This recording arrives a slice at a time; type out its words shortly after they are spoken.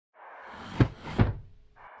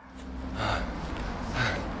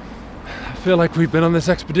feel like we've been on this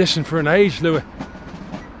expedition for an age, Louis.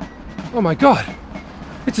 Oh my god,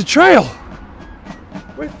 it's a trail!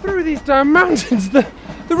 We're through these damn mountains, the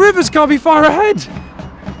rivers can't be far ahead!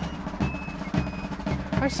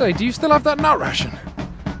 I say, do you still have that nut ration?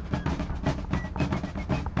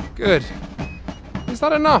 Good. Is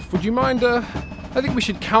that enough? Would you mind, I think we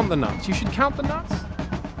should count the nuts. You should count the nuts?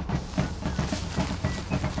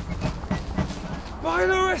 Bye,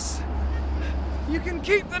 Lewis! You can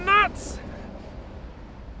keep the nuts!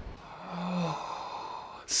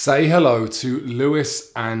 Say hello to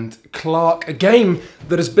Lewis and Clark, a game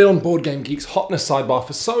that has been on Board Game Geek's hotness sidebar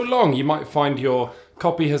for so long you might find your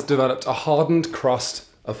copy has developed a hardened crust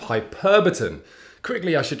of hyperbiton.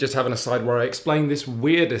 Quickly, I should just have an aside where I explain this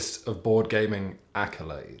weirdest of board gaming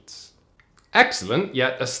accolades. Excellent,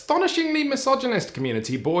 yet astonishingly misogynist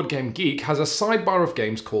community, Board Game Geek has a sidebar of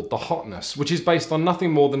games called The Hotness, which is based on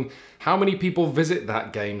nothing more than how many people visit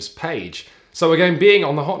that game's page. So a game being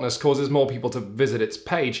on The Hotness causes more people to visit its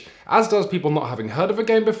page, as does people not having heard of a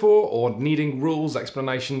game before or needing rules,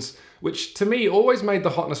 explanations, which to me always made The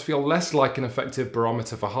Hotness feel less like an effective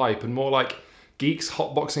barometer for hype and more like geeks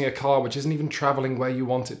hotboxing a car which isn't even travelling where you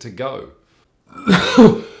want it to go.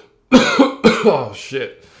 Oh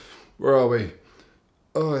shit. Where are we?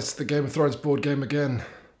 Oh, it's the Game of Thrones board game again.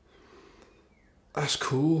 That's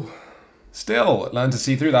cool. Still, learn to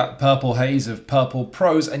see through that purple haze of purple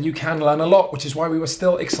prose, and you can learn a lot, which is why we were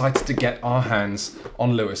still excited to get our hands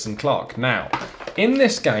on Lewis and Clark. Now, in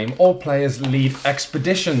this game, all players lead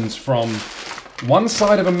expeditions from one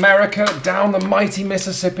side of America, down the mighty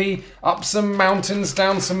Mississippi, up some mountains,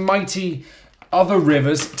 down some mighty other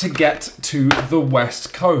rivers to get to the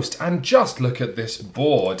West Coast. And just look at this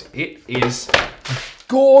board. It is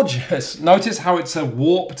gorgeous. Notice how it's a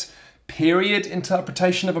warped period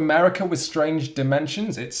interpretation of America with strange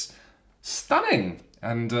dimensions. It's stunning.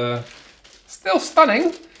 And still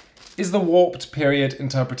stunning is the warped period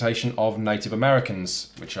interpretation of Native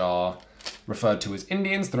Americans, which are referred to as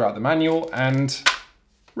Indians throughout the manual, and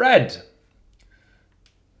red.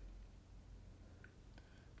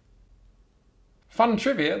 Fun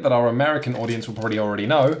trivia that our American audience will probably already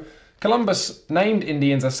know, Columbus named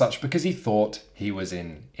Indians as such because he thought he was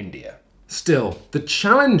in India. Still, the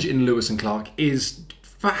challenge in Lewis and Clark is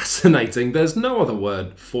fascinating. There's no other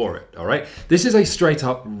word for it, all right? This is a straight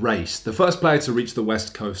up race. The first player to reach the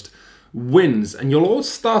West Coast wins, and you'll all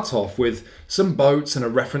start off with some boats and a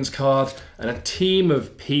reference card and a team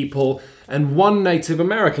of people and one Native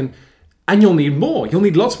American, and you'll need more. You'll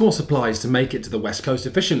need lots more supplies to make it to the West Coast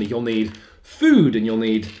efficiently. You'll need food, and you'll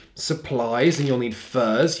need supplies, and you'll need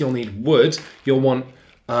furs, you'll need wood, you'll want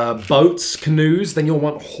boats, canoes, then you'll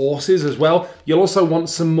want horses as well. You'll also want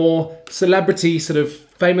some more celebrity sort of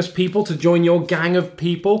famous people to join your gang of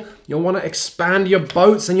people. You'll want to expand your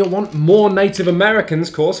boats, and you'll want more Native Americans,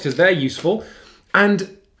 of course, because they're useful.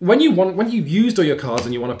 And when you've used all your cards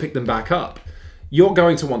and you want to pick them back up, you're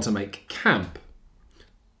going to want to make camp.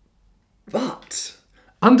 But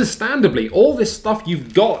understandably, all this stuff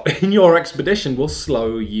you've got in your expedition will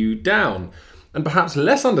slow you down. And perhaps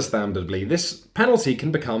less understandably, this penalty can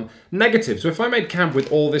become negative. So if I made camp with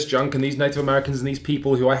all this junk and these Native Americans and these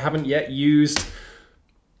people who I haven't yet used,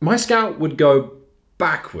 my scout would go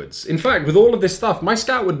backwards. In fact, with all of this stuff, my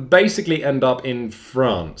scout would basically end up in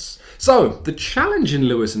France. So the challenge in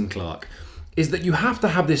Lewis and Clark is that you have to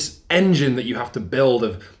have this engine that you have to build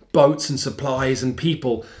of boats and supplies and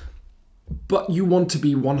people, but you want to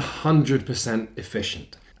be 100%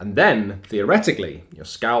 efficient. And then, theoretically, your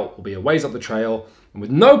scout will be a ways up the trail, and with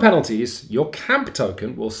no penalties, your camp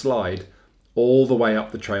token will slide all the way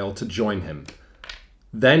up the trail to join him.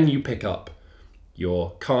 Then you pick up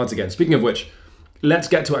your cards again. Speaking of which, let's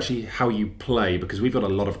get to actually how you play, because we've got a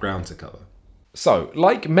lot of ground to cover. So,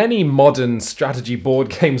 like many modern strategy board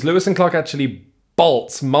games, Lewis and Clark actually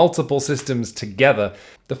bolts multiple systems together.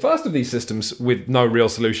 The first of these systems, with no real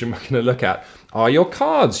solution we're going to look at, are your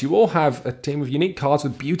cards. You all have a team of unique cards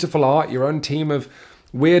with beautiful art, your own team of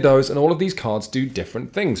weirdos, and all of these cards do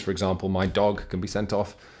different things. For example, my dog can be sent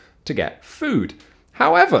off to get food.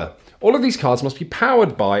 However, all of these cards must be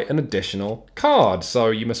powered by an additional card. So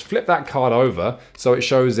you must flip that card over so it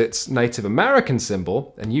shows its Native American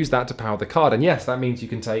symbol and use that to power the card. And yes, that means you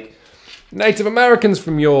can take Native Americans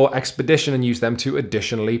from your expedition and use them to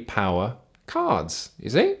additionally power cards, you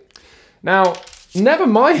see? Now, never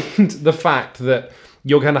mind the fact that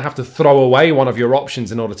you're going to have to throw away one of your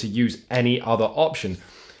options in order to use any other option.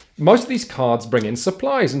 Most of these cards bring in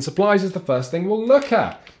supplies, and supplies is the first thing we'll look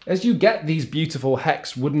at. As you get these beautiful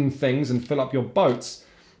hex wooden things and fill up your boats,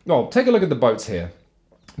 well, take a look at the boats here.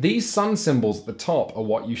 These sun symbols at the top are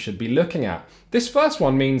what you should be looking at. This first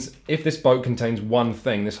one means if this boat contains one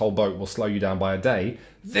thing, this whole boat will slow you down by a day.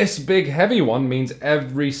 This big heavy one means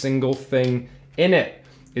every single thing in it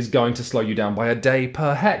is going to slow you down by a day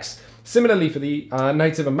per hex. Similarly for the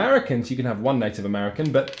Native Americans, you can have one Native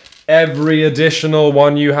American, but every additional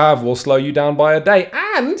one you have will slow you down by a day.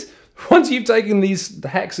 And once you've taken these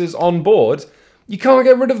hexes on board, you can't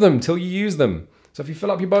get rid of them till you use them. So if you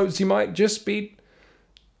fill up your boats, you might just be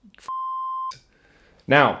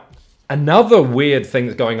Now, another weird thing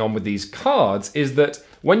that's going on with these cards is that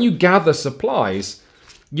when you gather supplies,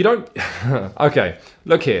 you don't... Okay,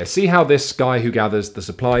 look here. See how this guy who gathers the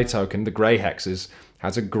supply token, the grey hexes,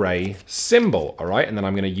 has a grey symbol, all right? And then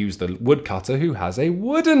I'm going to use the woodcutter who has a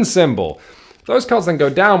wooden symbol. Those cards then go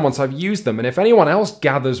down once I've used them, and if anyone else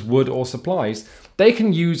gathers wood or supplies, they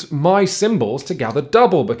can use my symbols to gather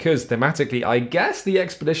double, because thematically, I guess the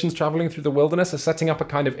expeditions traveling through the wilderness are setting up a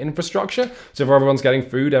kind of infrastructure. So if everyone's getting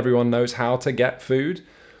food, everyone knows how to get food.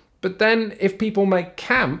 But then if people make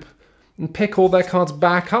camp and pick all their cards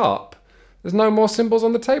back up, there's no more symbols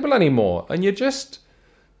on the table anymore, and you're just...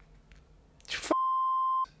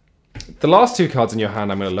 The last two cards in your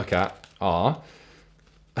hand I'm going to look at are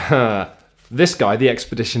this guy, the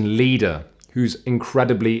expedition leader, who's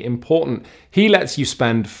incredibly important. He lets you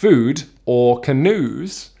spend food or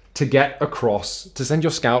canoes to get across, to send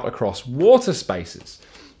your scout across water spaces.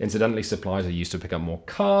 Incidentally, supplies are used to pick up more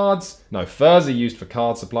cards. No, furs are used for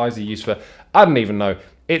cards, supplies are used for... I don't even know.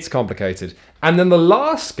 It's complicated. And then the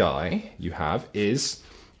last guy you have is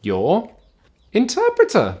your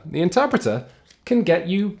interpreter. The interpreter can get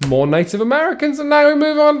you more Native Americans, and now we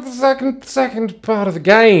move on to the second part of the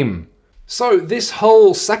game. So this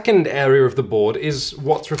whole second area of the board is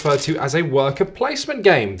what's referred to as a worker placement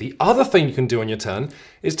game. The other thing you can do on your turn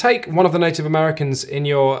is take one of the Native Americans in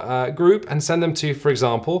your group and send them to, for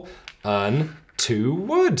example, earn 2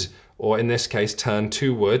 wood, or in this case, turn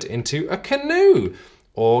 2 wood into a canoe,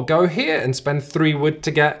 or go here and spend 3 wood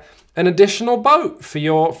to get an additional boat for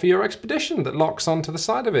your expedition that locks onto the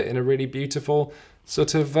side of it in a really beautiful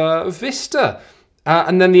sort of vista.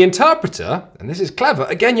 And then the interpreter, and this is clever,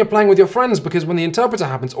 again you're playing with your friends, because when the interpreter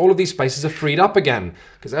happens, all of these spaces are freed up again,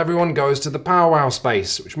 because everyone goes to the powwow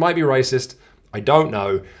space, which might be racist, I don't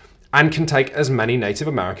know, and can take as many Native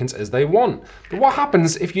Americans as they want. But what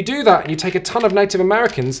happens if you do that and you take a ton of Native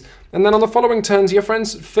Americans, and then on the following turns your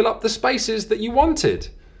friends fill up the spaces that you wanted?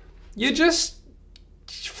 You're just...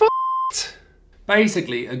 f***ed.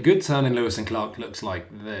 Basically, a good turn in Lewis and Clark looks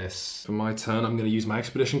like this. For my turn, I'm going to use my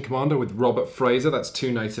Expedition Commander with Robert Fraser. That's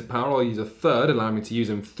 2 native power. I'll use a third, allowing me to use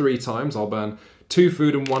him 3 times. I'll burn 2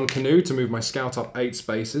 food and 1 canoe to move my scout up 8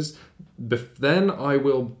 spaces. Then I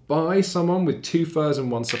will buy someone with 2 furs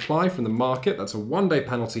and 1 supply from the market. That's a 1-day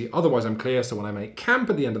penalty. Otherwise, I'm clear. So when I make camp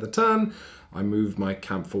at the end of the turn, I move my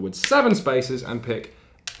camp forward 7 spaces and pick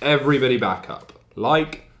everybody back up,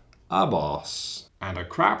 like a boss. And a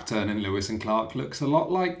crap turn in Lewis and Clark looks a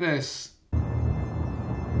lot like this.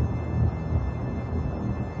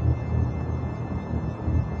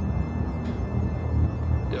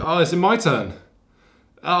 Oh, it's in my turn.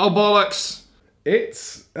 Oh, bollocks.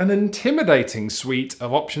 It's an intimidating suite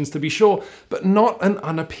of options to be sure, but not an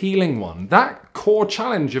unappealing one. That core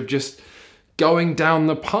challenge of just going down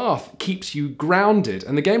the path keeps you grounded,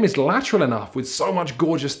 and the game is lateral enough with so much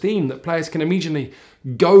gorgeous theme that players can immediately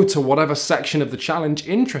go to whatever section of the challenge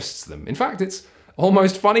interests them. In fact, it's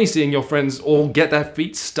almost funny seeing your friends all get their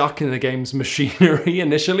feet stuck in the game's machinery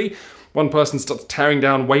initially. One person starts tearing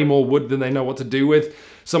down way more wood than they know what to do with.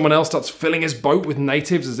 Someone else starts filling his boat with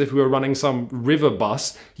natives as if we were running some river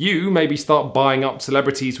bus. You maybe start buying up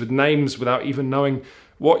celebrities with names without even knowing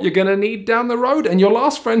what you're gonna need down the road, and your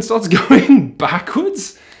last friend starts going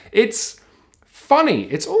backwards. It's funny.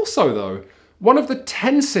 It's also, though, one of the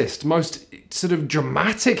tensest, most sort of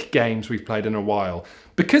dramatic games we've played in a while,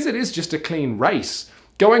 because it is just a clean race.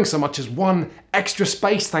 Going so much as 1 extra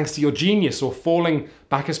space thanks to your genius, or falling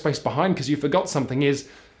back a space behind because you forgot something, is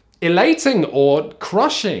elating or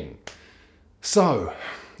crushing. So,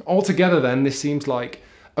 altogether then, this seems like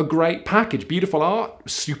a great package. Beautiful art,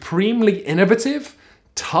 supremely innovative,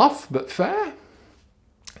 tough but fair.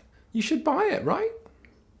 You should buy it, right?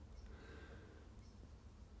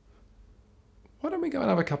 Why don't we go and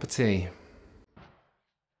have a cup of tea?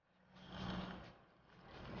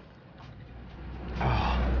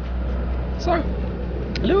 So,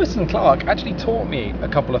 Lewis and Clark actually taught me a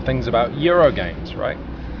couple of things about Eurogames, right?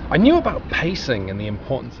 I knew about pacing and the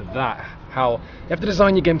importance of that, how you have to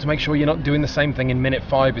design your game to make sure you're not doing the same thing in minute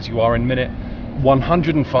 5 as you are in minute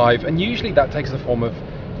 105, and usually that takes the form of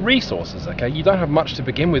resources, okay? You don't have much to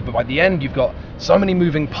begin with, but by the end you've got so many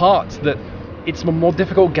moving parts that it's a more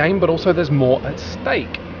difficult game, but also there's more at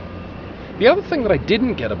stake. The other thing that I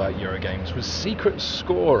didn't get about Eurogames was secret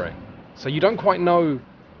scoring. So you don't quite know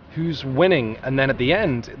who's winning, and then at the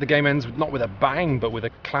end the game ends not with a bang but with a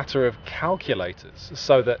clatter of calculators,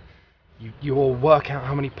 so that you all work out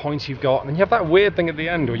how many points you've got, and then you have that weird thing at the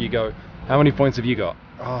end where you go, how many points have you got?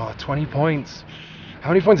 Oh, 20 points. How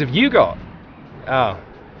many points have you got? Oh,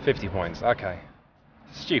 50 points. Okay.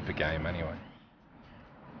 Stupid game anyway.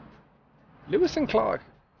 Lewis and Clark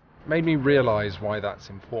made me realise why that's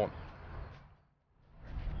important.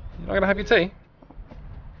 You're not going to have your tea?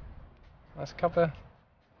 Nice cup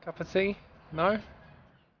of tea? No?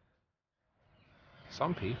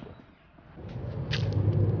 Some people.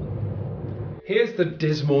 Here's the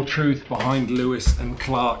dismal truth behind Lewis and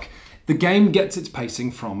Clark. The game gets its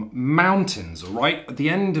pacing from mountains, alright? At the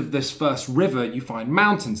end of this first river, you find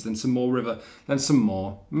mountains, then some more river, then some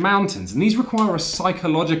more mountains. And these require a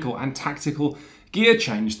psychological and tactical gear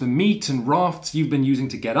change. The meat and rafts you've been using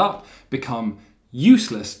to get up become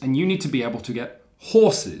useless, and you need to be able to get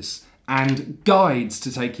horses and guides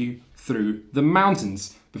to take you through the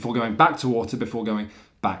mountains before going back to water, before going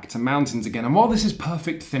back to mountains again. And while this is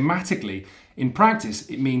perfect thematically, in practice,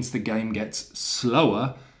 it means the game gets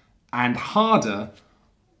slower and harder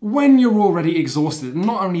when you're already exhausted. And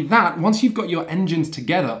not only that, once you've got your engines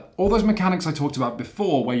together, all those mechanics I talked about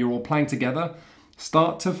before where you're all playing together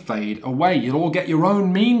start to fade away. You'll all get your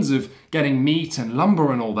own means of getting meat and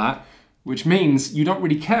lumber and all that, which means you don't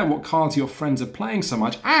really care what cards your friends are playing so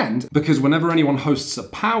much. And because whenever anyone hosts a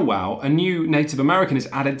powwow, a new Native American is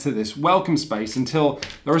added to this welcome space until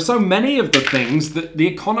there are so many of the things that the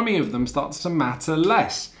economy of them starts to matter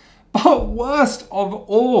less. But worst of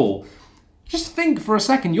all, just think for a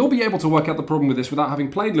second, you'll be able to work out the problem with this without having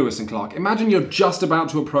played Lewis and Clark. Imagine you're just about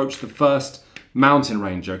to approach the first mountain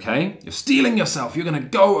range, okay? You're steeling yourself, you're gonna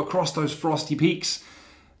go across those frosty peaks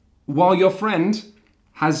while your friend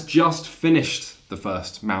has just finished the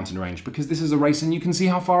first mountain range, because this is a race and you can see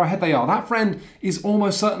how far ahead they are. That friend is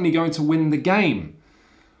almost certainly going to win the game.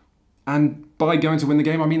 And by going to win the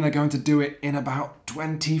game, I mean they're going to do it in about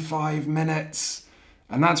 25 minutes.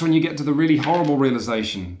 And that's when you get to the really horrible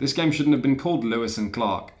realization. This game shouldn't have been called Lewis and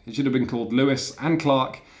Clark. It should have been called Lewis and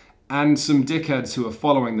Clark and some dickheads who are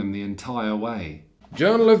following them the entire way.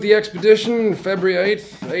 Journal of the Expedition, February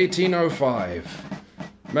 8th, 1805.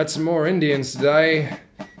 Met some more Indians today.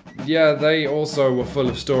 Yeah, they also were full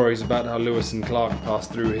of stories about how Lewis and Clark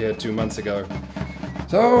passed through here 2 months ago.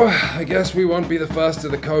 So, I guess we won't be the first to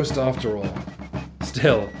the coast after all.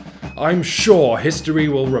 Still, I'm sure history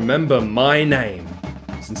will remember my name.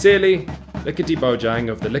 Sincerely, Lickety Bojang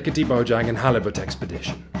of the Lickety Bojang and Halibut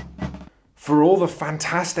Expedition. For all the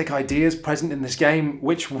fantastic ideas present in this game,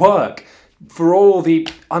 which work, for all the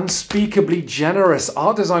unspeakably generous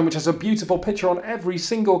art design, which has a beautiful picture on every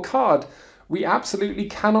single card, we absolutely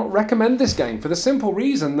cannot recommend this game for the simple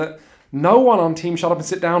reason that no one on Team Shut Up and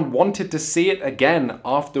Sit Down wanted to see it again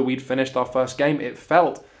after we'd finished our first game. It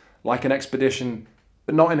felt like an expedition,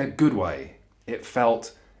 but not in a good way. It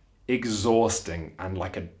felt exhausting and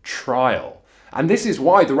like a trial. And this is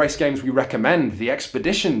why the race games we recommend, the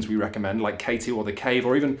expeditions we recommend, like K2 or The Cave,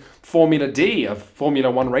 or even Formula D, a Formula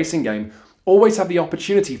 1 racing game, always have the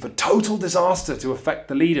opportunity for total disaster to affect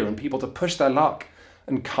the leader and people to push their luck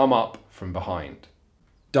and come up from behind.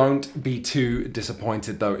 Don't be too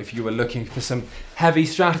disappointed though if you were looking for some heavy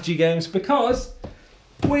strategy games, because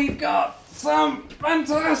we've got some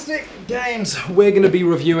fantastic games we're going to be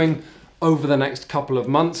reviewing over the next couple of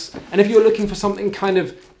months. And if you're looking for something kind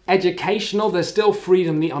of educational, there's still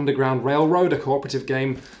Freedom the Underground Railroad, a cooperative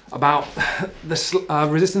game about the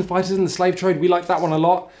resistance fighters and the slave trade. We like that one a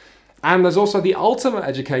lot. And there's also the ultimate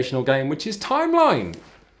educational game, which is Timeline.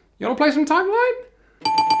 You want to play some Timeline?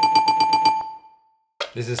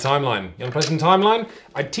 This is Timeline. You want to play some Timeline?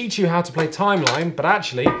 I'd teach you how to play Timeline, but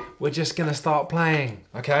actually, we're just going to start playing,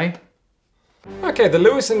 okay? Okay, the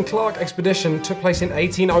Lewis and Clark expedition took place in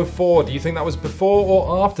 1804. Do you think that was before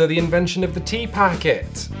or after the invention of the tea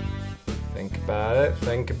packet? Think about it,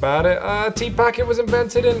 think about it. Tea packet was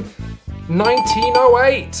invented in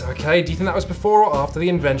 1908. Okay, do you think that was before or after the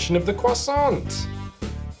invention of the croissant?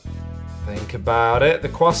 Think about it. The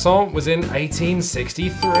croissant was in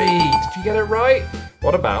 1863. Did you get it right?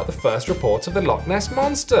 What about the first reports of the Loch Ness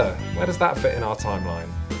Monster? Where does that fit in our timeline?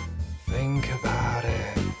 Think about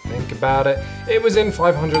it. Think about it. It was in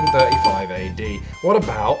 535 AD. What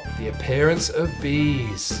about the appearance of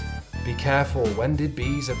bees? Be careful. When did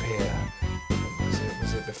bees appear?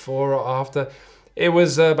 Was it before or after? It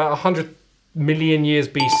was about 100 million years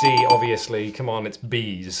BC, obviously. Come on, it's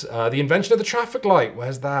bees. The invention of the traffic light,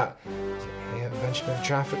 where's that? Yeah, invention of the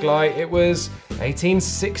traffic light, it was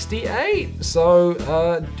 1868, so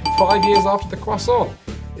 5 years after the croissant.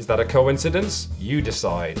 Is that a coincidence? You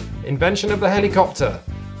decide. Invention of the helicopter.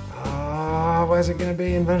 Where's it gonna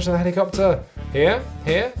be? Invention of the helicopter? Here?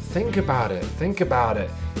 Here? Think about it, think about it.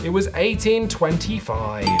 It was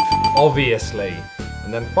 1825, obviously.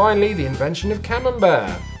 And then finally, the invention of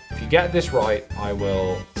camembert. If you get this right, I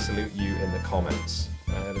will salute you in the comments.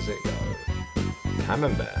 Where does it go?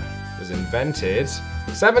 Camembert was invented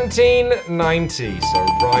 1790, so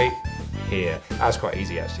right here. That was quite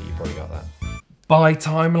easy actually, you probably got that. Buy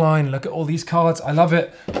timeline, look at all these cards, I love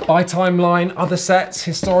it. Buy timeline, other sets,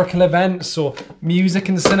 historical events, or music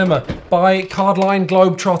and cinema. Buy cardline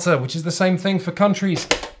Globetrotter, which is the same thing for countries.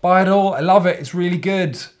 Buy it all, I love it, it's really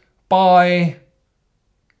good. Bye.